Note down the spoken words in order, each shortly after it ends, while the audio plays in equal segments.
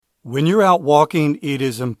When you're out walking, it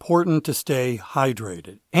is important to stay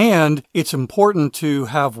hydrated. And it's important to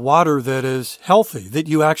have water that is healthy, that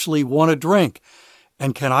you actually want to drink.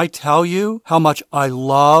 And can I tell you how much I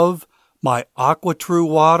love my AquaTrue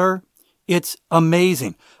water? It's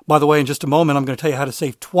amazing. By the way, in just a moment, I'm going to tell you how to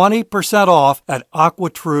save 20% off at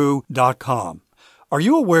aquatrue.com. Are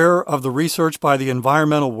you aware of the research by the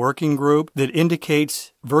Environmental Working Group that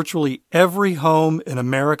indicates virtually every home in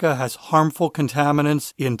America has harmful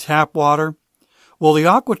contaminants in tap water? Well, the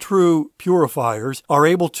AquaTrue purifiers are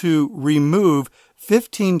able to remove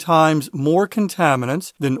 15 times more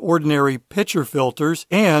contaminants than ordinary pitcher filters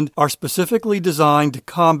and are specifically designed to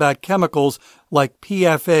combat chemicals like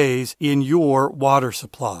PFAS in your water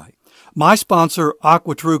supply. My sponsor,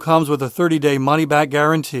 AquaTrue, comes with a 30-day money-back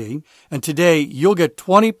guarantee, and today you'll get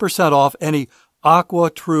 20% off any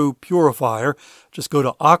AquaTrue purifier. Just go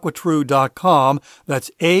to aquatrue.com.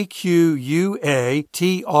 That's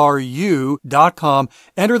AQUATRU.com.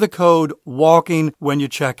 Enter the code WALKING when you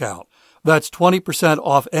check out. That's 20%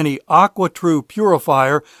 off any AquaTrue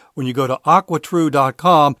purifier when you go to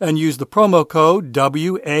aquatrue.com and use the promo code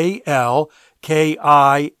WALKING.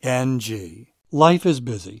 Life is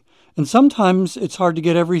busy, and sometimes it's hard to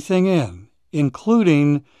get everything in,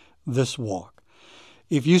 including this walk.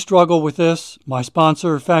 If you struggle with this, my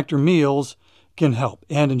sponsor, Factor Meals, can help.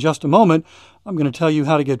 And in just a moment, I'm going to tell you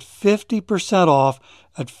how to get 50% off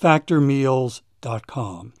at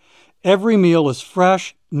factormeals.com. Every meal is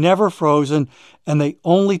fresh, never frozen, and they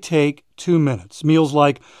only take 2 minutes. Meals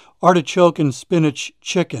like artichoke and spinach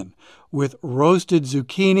chicken with roasted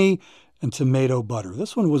zucchini and tomato butter.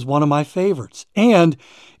 This one was one of my favorites. And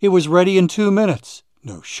it was ready in 2 minutes.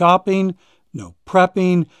 No shopping, no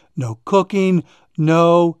prepping, no cooking,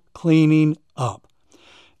 no cleaning up.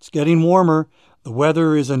 It's getting warmer. The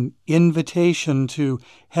weather is an invitation to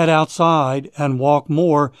head outside and walk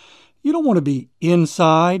more. You don't want to be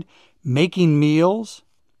inside making meals.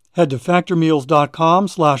 Head to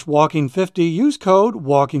factormeals.com/walking50. Use code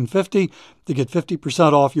WALKING50 to get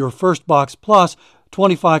 50% off your first box plus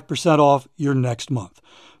 25% off your next month.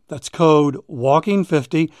 That's code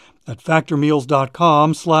WALKING50 at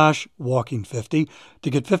factormeals.com/walking50 to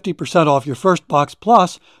get 50% off your first box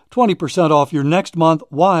plus 20% off your next month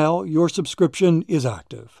while your subscription is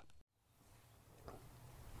active.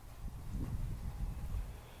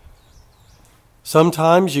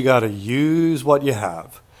 Sometimes you got to use what you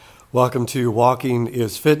have. Welcome to Walking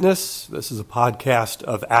is Fitness. This is a podcast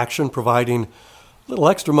of action providing a little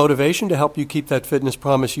extra motivation to help you keep that fitness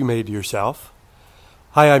promise you made to yourself.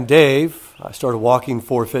 Hi, I'm Dave. I started Walking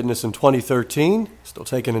for Fitness in 2013. Still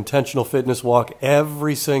take an intentional fitness walk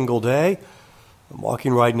every single day. I'm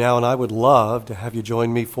walking right now, and I would love to have you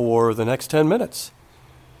join me for the next 10 minutes.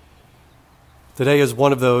 Today is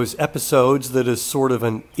one of those episodes that is sort of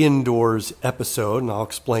an indoors episode, and I'll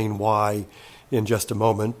explain why in just a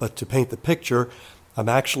moment. But to paint the picture, I'm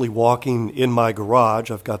actually walking in my garage.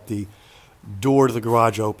 I've got the door to the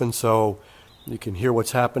garage open, so you can hear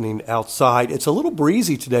what's happening outside. It's a little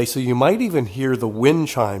breezy today, so you might even hear the wind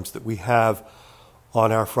chimes that we have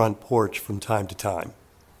on our front porch from time to time.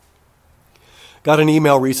 Got an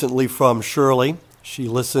email recently from Shirley. She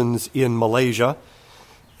listens in Malaysia,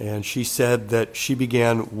 and she said that she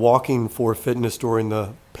began walking for fitness during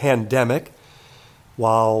the pandemic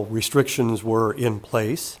while restrictions were in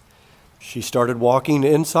place. She started walking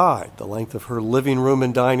inside, the length of her living room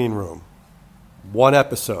and dining room. 1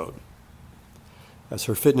 episode. As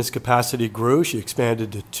her fitness capacity grew, she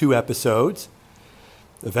expanded to 2 episodes.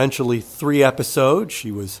 Eventually 3 episodes. She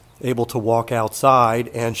was able to walk outside,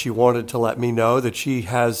 and she wanted to let me know that she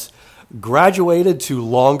has graduated to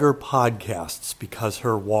longer podcasts because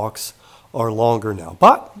her walks are longer now.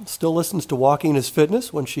 But still listens to Walking is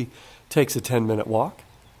Fitness when she takes a 10-minute walk.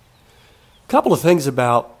 A couple of things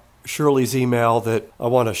about Shirley's email that I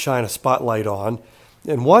want to shine a spotlight on.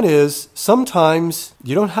 And one is, sometimes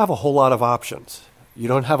you don't have a whole lot of options. You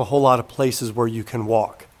don't have a whole lot of places where you can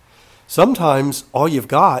walk. Sometimes all you've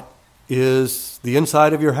got is the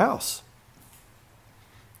inside of your house.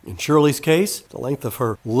 In Shirley's case, the length of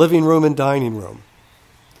her living room and dining room.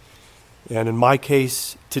 And in my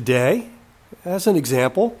case today, as an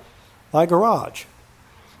example, my garage.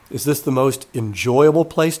 Is this the most enjoyable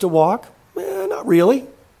place to walk? Not really.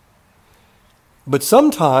 But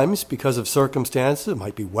sometimes, because of circumstances, it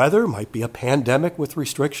might be weather, it might be a pandemic with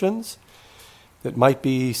restrictions, it might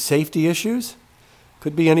be safety issues,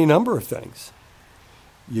 could be any number of things.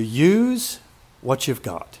 You use what you've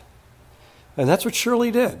got. And that's what Shirley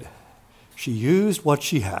did. She used what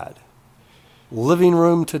she had. Living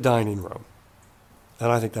room to dining room.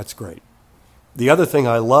 And I think that's great. The other thing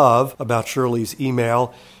I love about Shirley's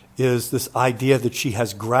email is this idea that she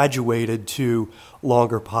has graduated to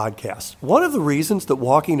longer podcasts. One of the reasons that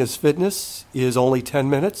Walking is Fitness is only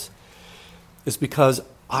 10 minutes is because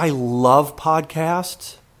I love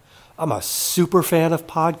podcasts. I'm a super fan of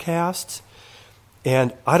podcasts,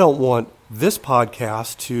 and I don't want this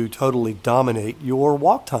podcast to totally dominate your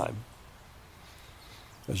walk time.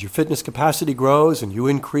 As your fitness capacity grows and you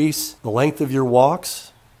increase the length of your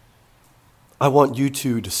walks, I want you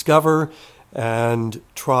to discover and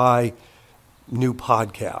try new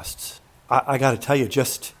podcasts. I got to tell you,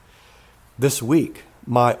 just this week,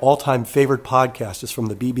 my all-time favorite podcast is from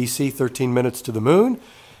the BBC, 13 Minutes to the Moon.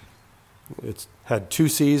 It's had 2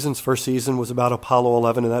 seasons. First season was about Apollo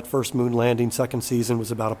 11 and that first moon landing. Second season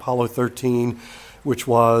was about Apollo 13, which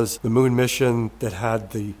was the moon mission that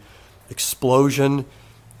had the explosion,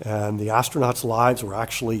 and the astronauts' lives were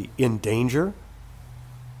actually in danger.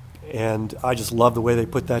 And I just love the way they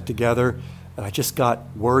put that together. And I just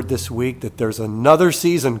got word this week that there's another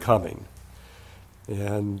season coming.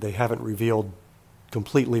 And they haven't revealed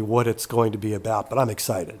completely what it's going to be about, but I'm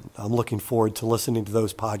excited. I'm looking forward to listening to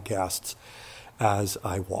those podcasts as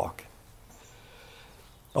I walk.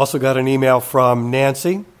 Also got an email from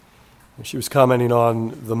Nancy. She was commenting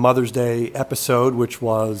on the Mother's Day episode, which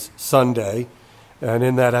was Sunday. And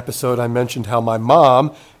in that episode, I mentioned how my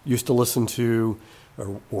mom used to listen to,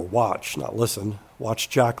 or watch, not listen, watch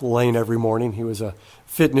Jack LaLanne every morning. He was a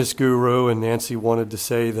fitness guru, and Nancy wanted to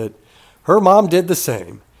say that her mom did the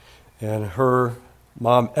same. And her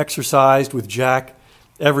mom exercised with Jack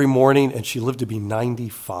every morning, and she lived to be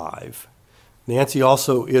 95. Nancy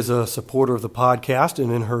also is a supporter of the podcast,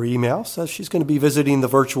 and in her email says she's going to be visiting the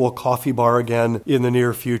virtual coffee bar again in the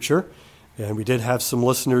near future. And we did have some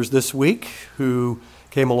listeners this week who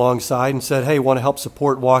came alongside and said, hey, want to help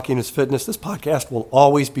support Walking is Fitness? This podcast will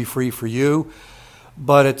always be free for you,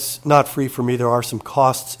 but it's not free for me. There are some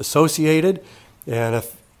costs associated, and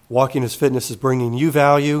if Walking is Fitness is bringing you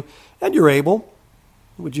value and you're able,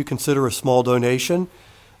 would you consider a small donation?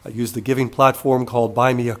 I use the giving platform called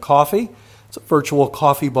Buy Me a Coffee. It's a virtual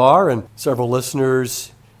coffee bar, and several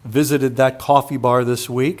listeners visited that coffee bar this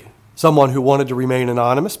week. Someone who wanted to remain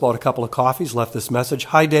anonymous bought a couple of coffees, left this message.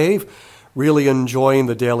 Hi, Dave. Really enjoying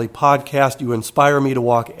the daily podcast. You inspire me to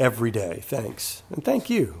walk every day. Thanks. And thank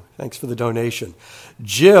you. Thanks for the donation.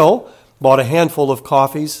 Jill bought a handful of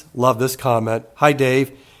coffees. Love this comment. Hi,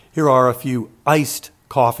 Dave. Here are a few iced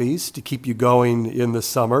coffees to keep you going in the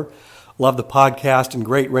summer. Love the podcast and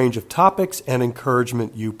great range of topics and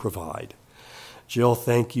encouragement you provide. Jill,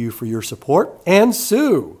 thank you for your support. And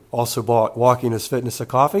Sue also bought Walking is Fitness a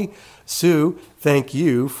coffee. Sue, thank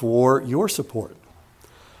you for your support.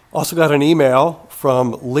 Also got an email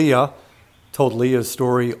from Leah. Told Leah's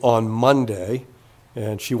story on Monday,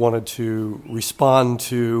 and she wanted to respond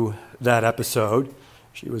to that episode.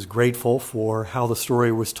 She was grateful for how the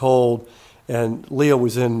story was told. And Leah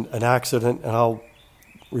was in an accident, and I'll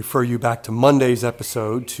refer you back to Monday's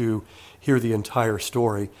episode to hear the entire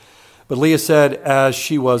story. But Leah said as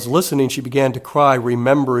she was listening, she began to cry,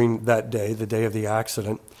 remembering that day, the day of the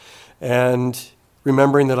accident, and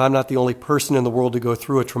remembering that I'm not the only person in the world to go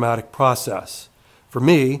through a traumatic process. For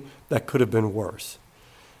me, that could have been worse.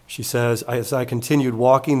 She says, as I continued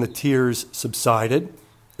walking, the tears subsided,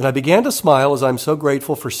 and I began to smile as I'm so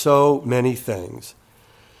grateful for so many things.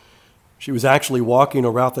 She was actually walking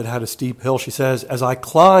a route that had a steep hill. She says, as I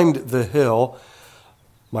climbed the hill,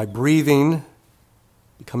 my breathing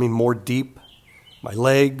becoming more deep, my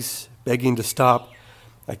legs begging to stop,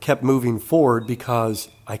 I kept moving forward because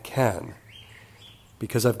I can.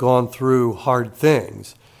 Because I've gone through hard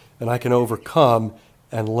things, and I can overcome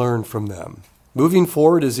and learn from them. Moving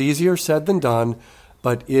forward is easier said than done,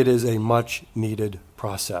 but it is a much-needed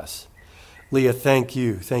process. Leah, thank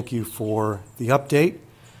you. Thank you for the update,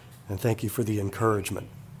 and thank you for the encouragement.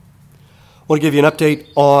 I want to give you an update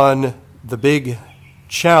on the big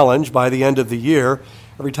challenge by the end of the year.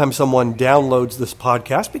 Every time someone downloads this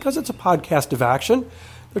podcast, because it's a podcast of action,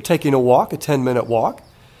 they're taking a walk, a 10-minute walk.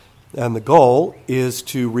 And the goal is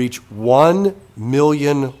to reach 1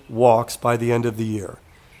 million walks by the end of the year.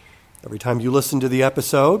 Every time you listen to the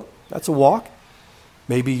episode, that's a walk.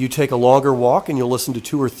 Maybe you take a longer walk and you'll listen to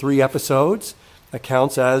 2 or 3 episodes. That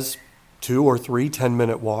counts as 2 or 3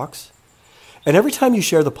 10-minute walks. And every time you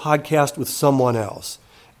share the podcast with someone else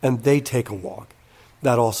and they take a walk,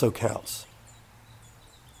 that also counts.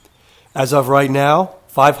 As of right now,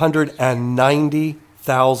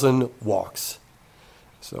 590,000 walks.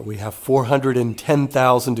 So we have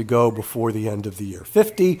 410,000 to go before the end of the year.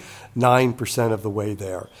 59% of the way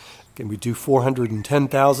there. Can we do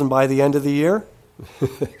 410,000 by the end of the year?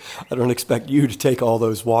 I don't expect you to take all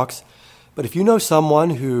those walks, But if you know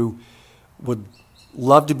someone who would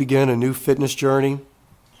love to begin a new fitness journey,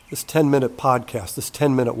 this 10-minute podcast, this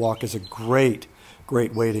 10-minute walk is a great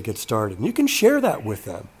way to get started. And you can share that with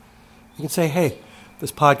them. You can say, hey,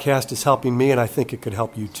 this podcast is helping me, and I think it could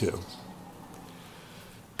help you too.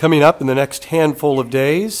 Coming up in the next handful of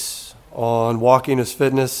days on Walking is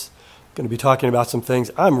Fitness, I'm going to be talking about some things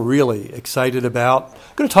I'm really excited about.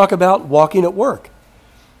 I'm going to talk about walking at work.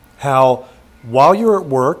 How while you're at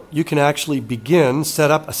work, you can actually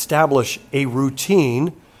establish a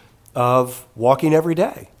routine of walking every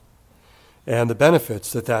day and the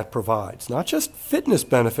benefits that provides. Not just fitness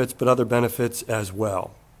benefits, but other benefits as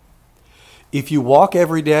well. If you walk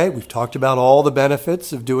every day, we've talked about all the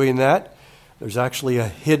benefits of doing that. There's actually a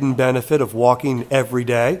hidden benefit of walking every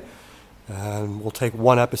day. And we'll take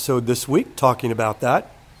one episode this week talking about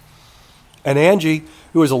that. And Angie,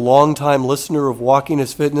 who is a longtime listener of Walking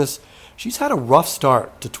is Fitness, she's had a rough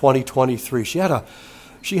start to 2023. She had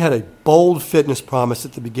a bold fitness promise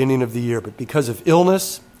at the beginning of the year, but because of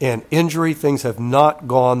illness and injury, things have not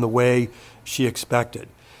gone the way she expected.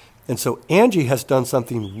 And so Angie has done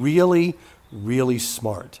something really, really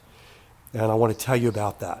smart. And I want to tell you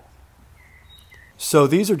about that. So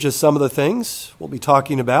these are just some of the things we'll be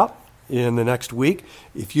talking about in the next week.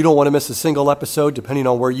 If you don't want to miss a single episode, depending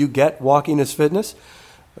on where you get Walking is Fitness,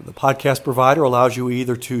 the podcast provider allows you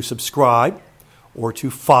either to subscribe or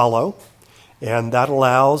to follow, and that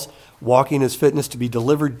allows Walking is Fitness to be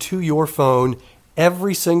delivered to your phone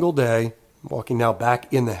every single day. I'm walking now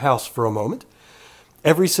back in the house for a moment.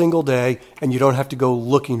 Every single day, and you don't have to go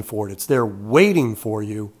looking for it. It's there waiting for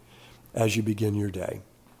you as you begin your day.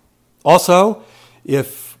 Also,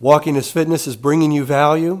 if Walking is Fitness is bringing you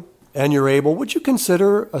value and you're able, would you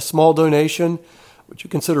consider a small donation? Would you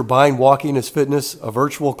consider buying Walking is Fitness a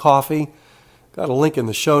virtual coffee? Got a link in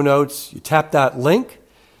the show notes. You tap that link,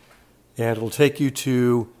 and it'll take you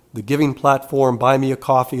to the giving platform, Buy Me a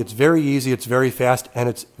Coffee. It's very easy, it's very fast, and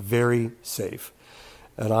it's very safe.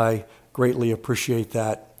 And I greatly appreciate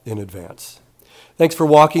that in advance. Thanks for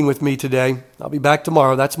walking with me today. I'll be back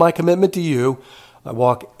tomorrow. That's my commitment to you. I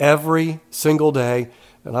walk every single day,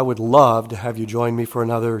 and I would love to have you join me for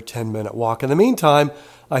another 10-minute walk. In the meantime,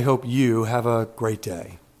 I hope you have a great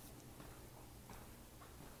day.